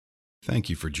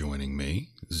Thank you for joining me,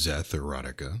 Zeth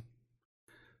Erotica,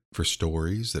 for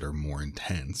stories that are more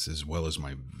intense, as well as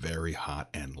my very hot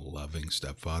and loving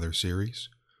stepfather series.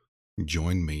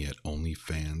 Join me at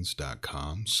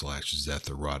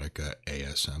onlyfans.com/ZethErotica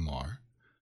ASMR.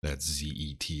 That's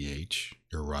ZETH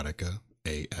Erotica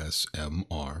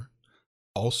ASMR.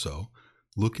 Also,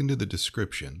 look into the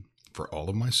description for all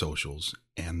of my socials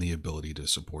and the ability to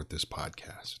support this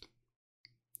podcast.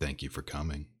 Thank you for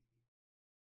coming.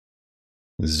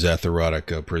 Zeth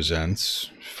Erotica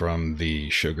presents from the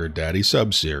Sugar Daddy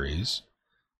sub-series,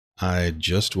 I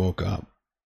Just Woke Up.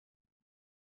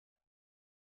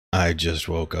 I just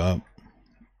woke up,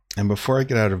 and before I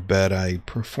get out of bed, I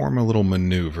perform a little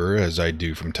maneuver, as I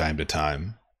do from time to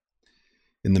time.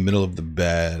 In the middle of the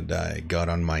bed, I got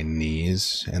on my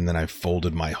knees, and then I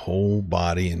folded my whole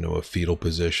body into a fetal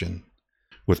position,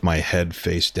 with my head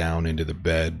face down into the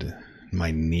bed, my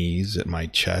knees at my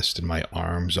chest and my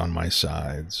arms on my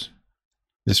sides.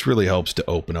 This really helps to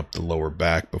open up the lower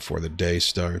back before the day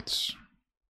starts.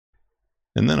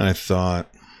 And then I thought,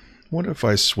 what if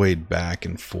I swayed back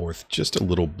and forth just a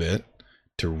little bit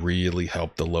to really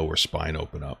help the lower spine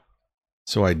open up?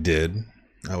 So I did.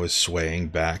 I was swaying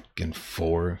back and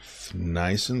forth,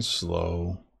 nice and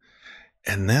slow.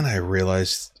 And then I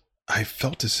realized I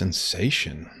felt a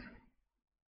sensation.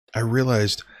 I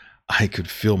realized I could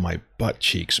feel my butt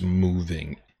cheeks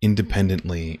moving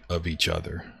independently of each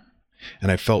other. And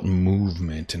I felt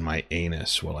movement in my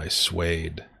anus while I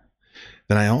swayed.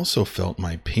 Then I also felt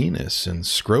my penis and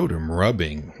scrotum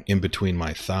rubbing in between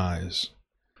my thighs.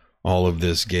 All of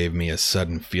this gave me a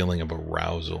sudden feeling of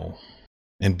arousal.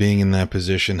 And being in that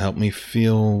position helped me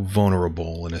feel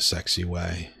vulnerable in a sexy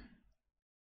way.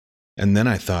 And then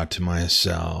I thought to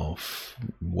myself,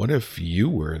 what if you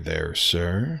were there,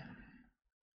 sir?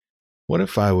 What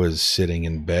if I was sitting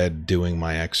in bed doing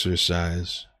my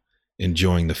exercise,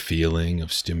 enjoying the feeling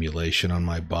of stimulation on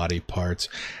my body parts,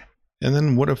 and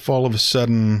then what if all of a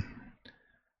sudden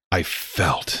I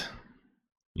felt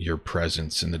your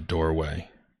presence in the doorway?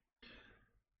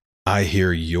 I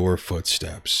hear your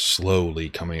footsteps slowly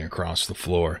coming across the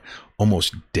floor,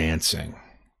 almost dancing.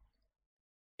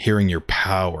 Hearing your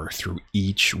power through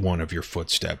each one of your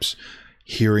footsteps,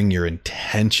 hearing your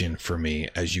intention for me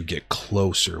as you get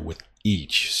closer with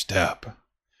each step,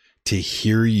 to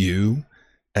hear you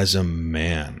as a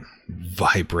man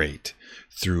vibrate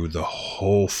through the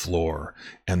whole floor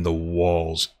and the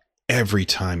walls every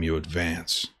time you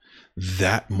advance,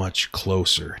 that much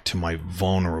closer to my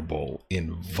vulnerable,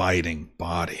 inviting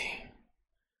body.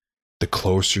 The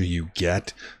closer you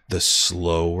get, the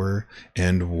slower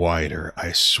and wider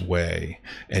I sway,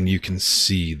 and you can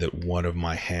see that one of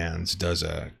my hands does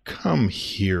a come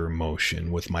here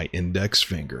motion with my index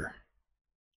finger.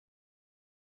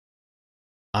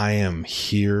 I am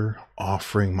here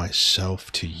offering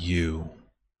myself to you.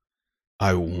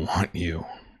 I want you.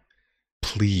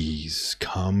 Please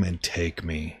come and take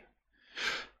me.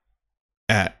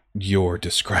 At your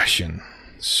discretion,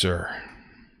 sir.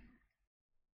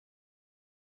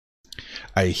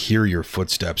 I hear your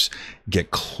footsteps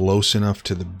get close enough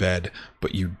to the bed,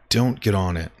 but you don't get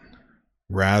on it.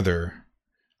 Rather,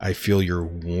 I feel your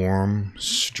warm,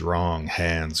 strong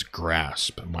hands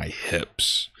grasp my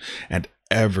hips, and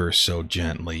ever so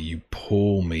gently you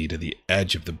pull me to the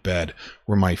edge of the bed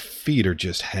where my feet are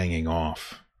just hanging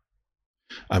off.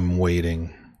 I'm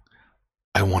waiting.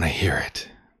 I want to hear it.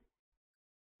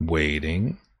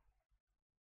 Waiting.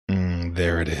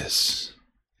 There it is.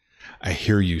 I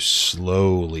hear you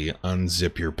slowly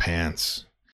unzip your pants.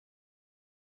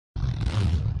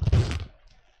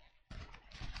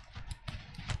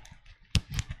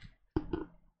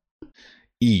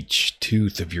 Each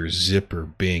tooth of your zipper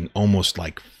being almost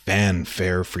like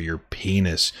fanfare for your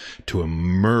penis to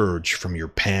emerge from your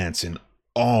pants in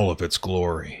all of its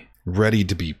glory, ready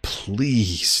to be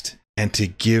pleased and to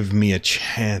give me a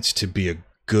chance to be a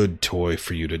good toy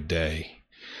for you today.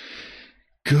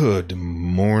 Good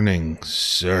morning,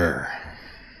 sir.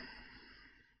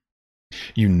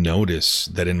 You notice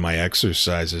that in my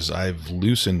exercises I've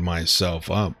loosened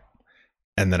myself up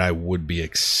and that I would be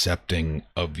accepting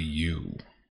of you.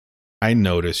 I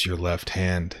notice your left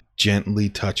hand gently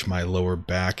touch my lower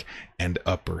back and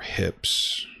upper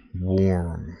hips,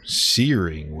 warm,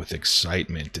 searing with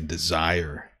excitement and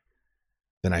desire.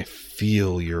 Then I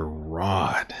feel your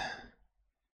rod.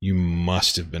 You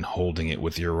must have been holding it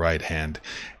with your right hand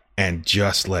and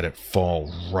just let it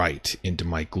fall right into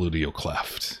my gluteal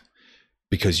cleft,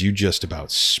 because you just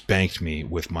about spanked me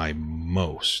with my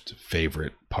most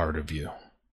favorite part of you.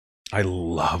 I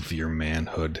love your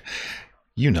manhood.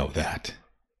 You know that.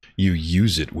 You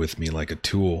use it with me like a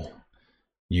tool.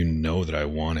 You know that I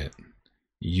want it.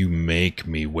 You make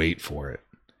me wait for it.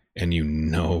 And you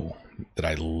know that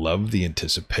I love the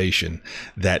anticipation,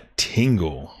 that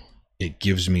tingle it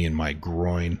gives me in my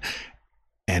groin.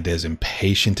 And as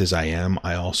impatient as I am,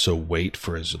 I also wait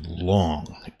for as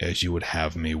long as you would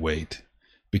have me wait,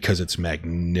 because it's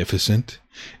magnificent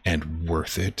and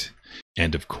worth it.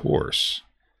 And of course,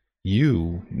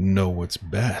 you know what's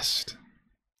best.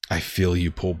 I feel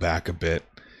you pull back a bit,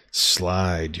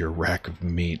 slide your rack of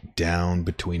meat down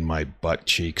between my butt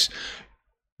cheeks.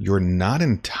 You're not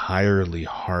entirely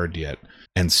hard yet,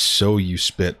 and so you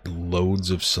spit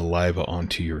loads of saliva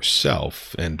onto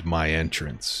yourself and my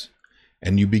entrance,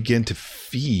 and you begin to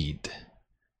feed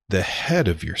the head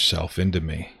of yourself into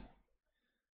me.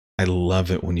 I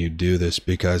love it when you do this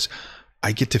because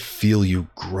I get to feel you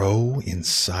grow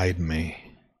inside me.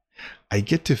 I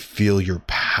get to feel your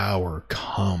power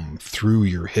come through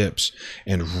your hips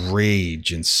and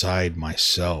rage inside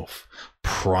myself.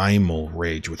 Primal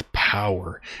rage with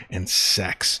power and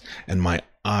sex, and my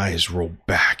eyes roll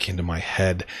back into my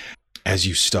head as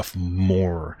you stuff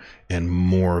more and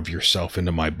more of yourself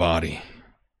into my body.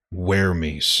 Wear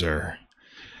me, sir,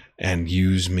 and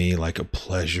use me like a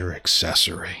pleasure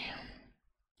accessory.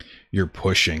 You're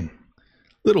pushing.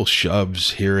 Little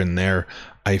shoves here and there.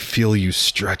 I feel you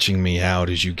stretching me out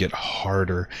as you get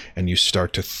harder and you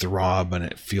start to throb, and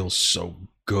it feels so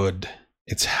good.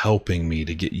 It's helping me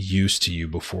to get used to you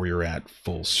before you're at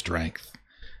full strength.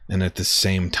 And at the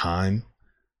same time,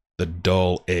 the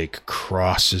dull ache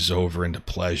crosses over into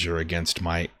pleasure against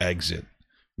my exit,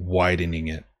 widening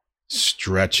it,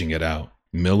 stretching it out,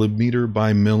 millimeter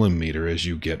by millimeter as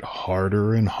you get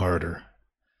harder and harder.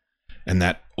 And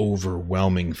that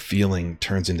overwhelming feeling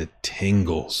turns into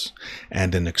tingles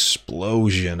and an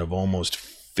explosion of almost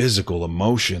physical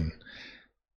emotion.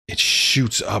 It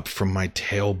shoots up from my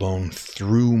tailbone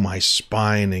through my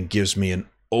spine and gives me an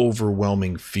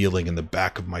overwhelming feeling in the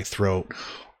back of my throat,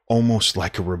 almost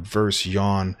like a reverse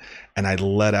yawn, and I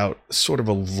let out sort of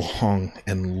a long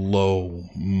and low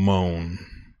moan.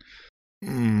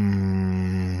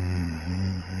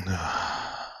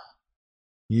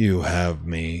 You have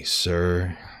me,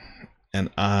 sir, and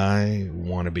I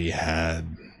want to be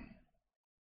had.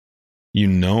 You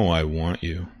know I want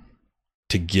you.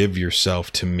 To give yourself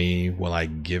to me while I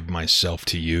give myself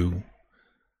to you.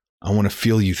 I want to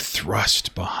feel you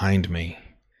thrust behind me,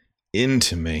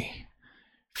 into me,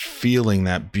 feeling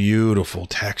that beautiful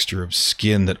texture of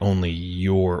skin that only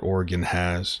your organ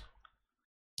has.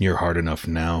 You're hard enough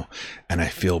now, and I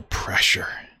feel pressure.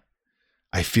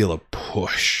 I feel a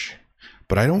push.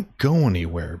 But I don't go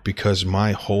anywhere because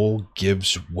my hole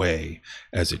gives way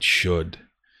as it should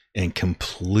and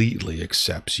completely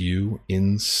accepts you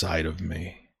inside of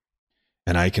me.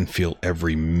 And I can feel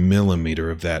every millimeter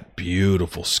of that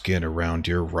beautiful skin around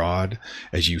your rod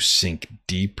as you sink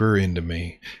deeper into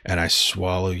me and I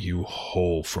swallow you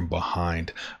whole from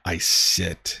behind. I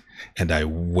sit and I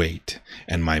wait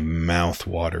and my mouth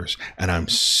waters and I'm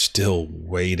still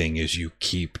waiting as you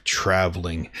keep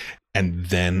traveling. And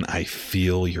then I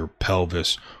feel your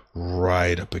pelvis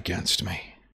right up against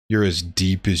me. You're as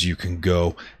deep as you can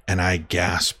go, and I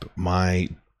gasp my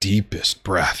deepest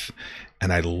breath,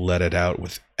 and I let it out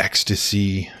with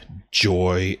ecstasy,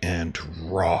 joy, and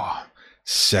raw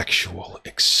sexual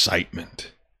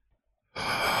excitement.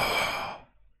 Oh.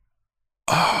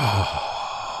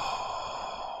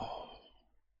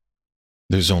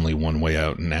 There's only one way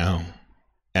out now,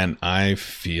 and I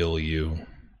feel you.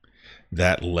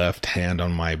 That left hand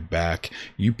on my back,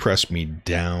 you press me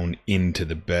down into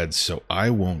the bed so I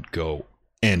won't go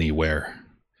anywhere.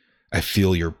 I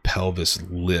feel your pelvis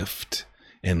lift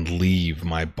and leave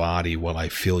my body while I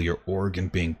feel your organ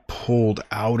being pulled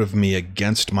out of me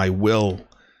against my will.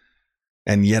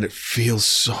 And yet it feels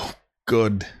so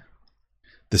good.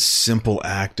 The simple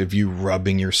act of you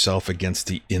rubbing yourself against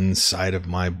the inside of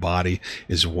my body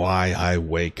is why I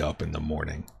wake up in the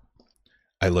morning.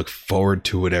 I look forward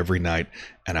to it every night,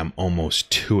 and I'm almost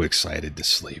too excited to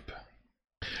sleep.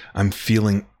 I'm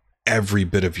feeling every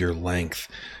bit of your length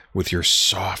with your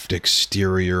soft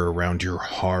exterior around your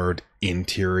hard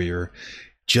interior,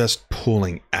 just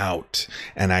pulling out,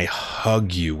 and I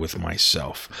hug you with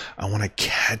myself. I want to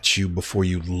catch you before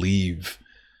you leave,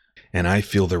 and I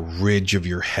feel the ridge of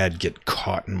your head get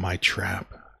caught in my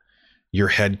trap. Your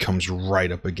head comes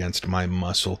right up against my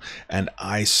muscle, and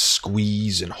I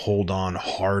squeeze and hold on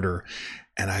harder,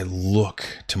 and I look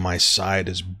to my side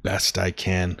as best I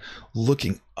can,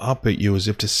 looking up at you as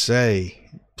if to say,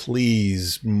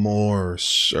 "Please, more,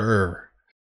 sir."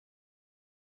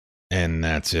 And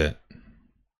that's it.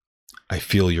 I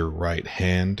feel your right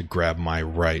hand grab my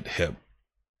right hip.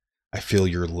 I feel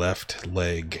your left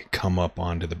leg come up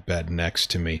onto the bed next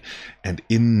to me, and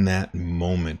in that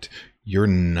moment, you're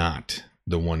not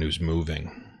the one who's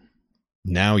moving.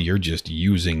 Now you're just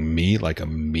using me like a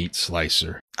meat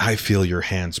slicer. I feel your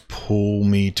hands pull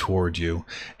me toward you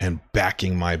and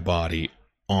backing my body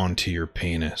onto your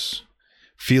penis.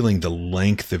 Feeling the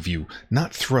length of you,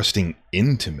 not thrusting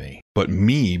into me, but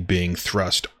me being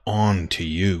thrust onto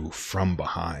you from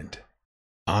behind.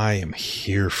 I am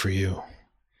here for you.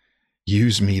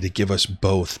 Use me to give us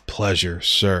both pleasure,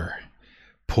 sir.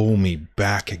 Pull me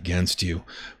back against you.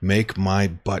 Make my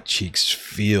butt cheeks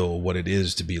feel what it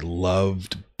is to be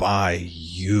loved by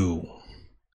you.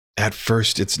 At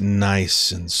first, it's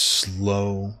nice and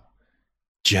slow,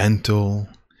 gentle,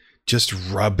 just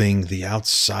rubbing the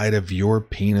outside of your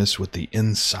penis with the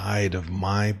inside of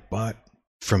my butt,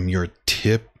 from your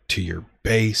tip to your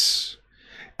base,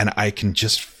 and I can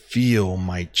just feel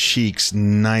my cheeks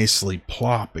nicely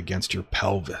plop against your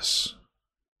pelvis.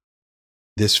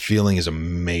 This feeling is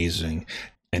amazing,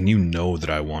 and you know that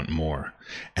I want more,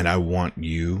 and I want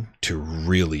you to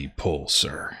really pull,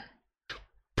 sir.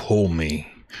 Pull me,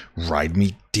 ride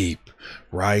me deep,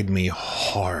 ride me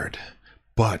hard,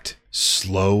 but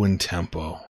slow in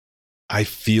tempo. I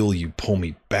feel you pull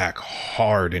me back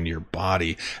hard in your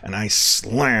body, and I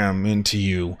slam into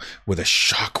you with a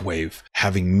shockwave,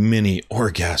 having many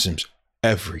orgasms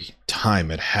every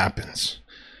time it happens.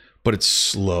 But it's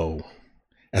slow.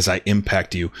 As I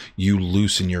impact you, you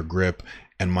loosen your grip,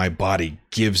 and my body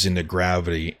gives into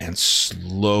gravity and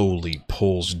slowly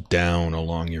pulls down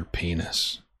along your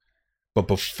penis. But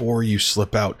before you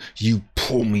slip out, you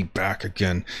pull me back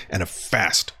again, and a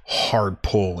fast, hard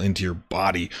pull into your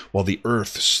body while the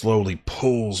earth slowly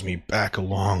pulls me back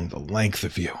along the length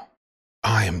of you.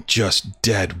 I am just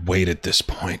dead weight at this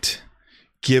point,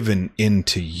 given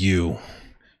into you,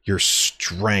 your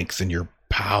strength and your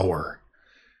power.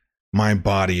 My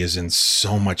body is in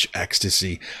so much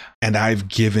ecstasy, and I've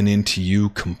given into you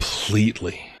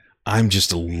completely. I'm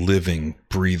just a living,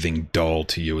 breathing doll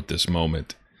to you at this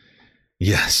moment.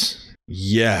 Yes.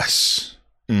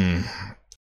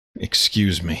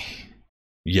 Excuse me.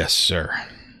 Yes, sir.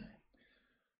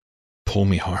 Pull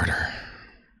me harder.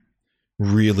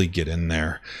 Really get in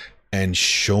there and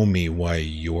show me why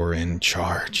you're in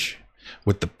charge,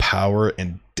 with the power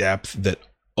and depth that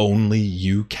only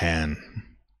you can.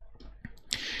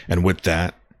 And with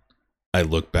that, I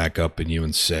look back up at you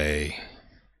and say,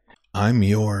 I'm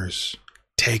yours.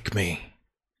 Take me.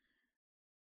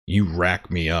 You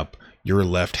rack me up. Your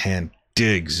left hand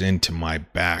digs into my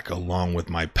back along with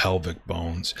my pelvic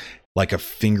bones. Like a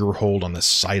finger hold on the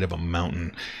side of a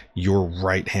mountain, your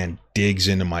right hand digs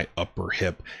into my upper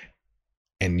hip,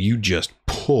 and you just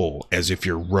pull as if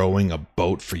you're rowing a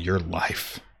boat for your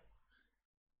life.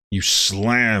 You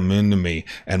slam into me,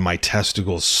 and my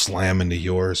testicles slam into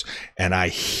yours, and I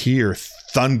hear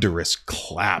thunderous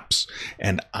claps,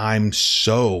 and I'm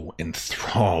so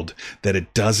enthralled that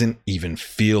it doesn't even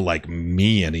feel like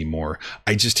me anymore.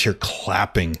 I just hear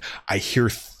clapping. I hear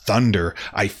thunder.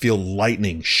 I feel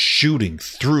lightning shooting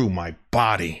through my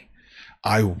body.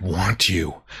 I want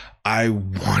you. I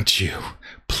want you.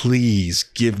 Please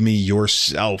give me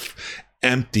yourself.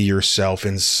 Empty yourself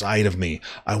inside of me.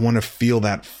 I want to feel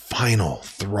that final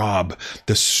throb,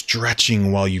 the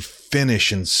stretching while you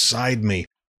finish inside me.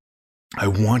 I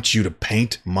want you to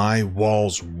paint my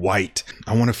walls white.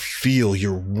 I want to feel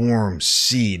your warm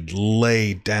seed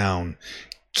lay down.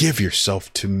 Give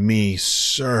yourself to me,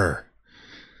 sir.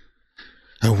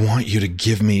 I want you to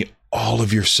give me all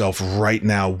of yourself right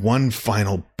now. One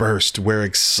final burst where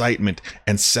excitement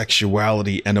and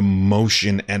sexuality and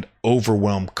emotion and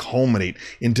overwhelm culminate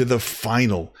into the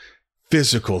final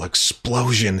physical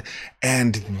explosion.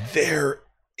 And there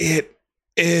it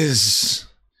is.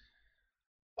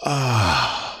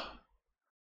 I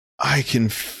can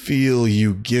feel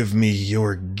you give me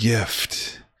your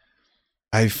gift.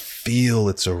 I feel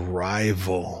its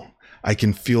arrival. I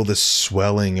can feel the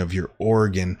swelling of your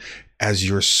organ as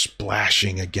you're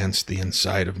splashing against the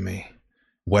inside of me,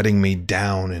 wetting me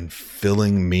down and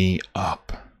filling me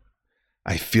up.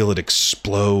 I feel it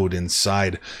explode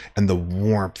inside and the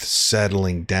warmth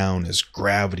settling down as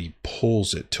gravity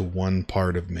pulls it to one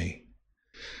part of me.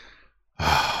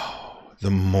 The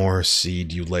more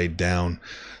seed you lay down,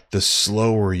 the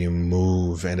slower you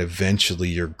move, and eventually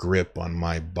your grip on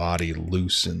my body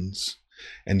loosens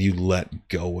and you let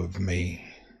go of me.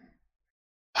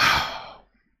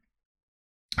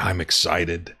 I'm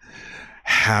excited,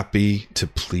 happy to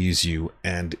please you,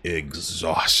 and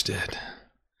exhausted.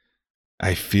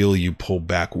 I feel you pull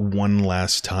back one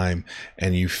last time,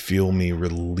 and you feel me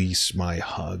release my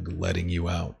hug, letting you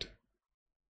out.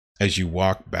 As you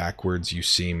walk backwards, you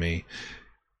see me.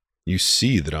 You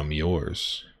see that I'm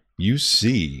yours. You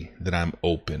see that I'm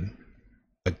open,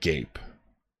 agape,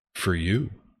 for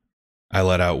you. I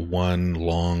let out one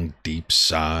long, deep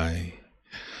sigh.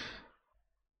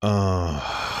 And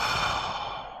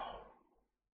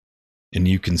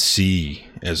you can see,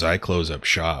 as I close up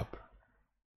shop,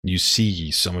 you see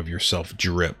some of yourself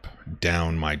drip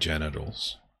down my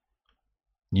genitals.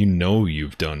 You know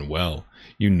you've done well.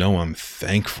 You know I'm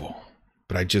thankful,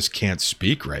 but I just can't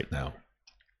speak right now.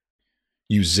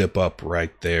 You zip up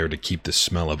right there to keep the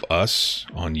smell of us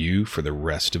on you for the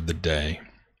rest of the day.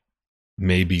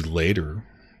 Maybe later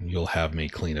you'll have me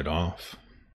clean it off.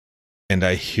 And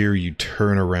I hear you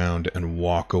turn around and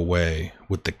walk away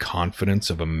with the confidence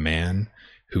of a man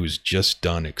who's just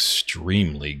done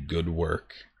extremely good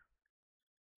work.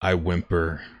 I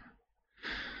whimper,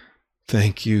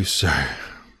 "Thank you, sir.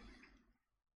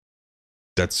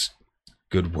 That's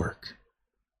good work.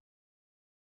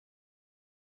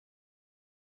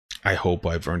 I hope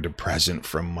I've earned a present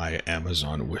from my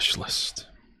Amazon wish list."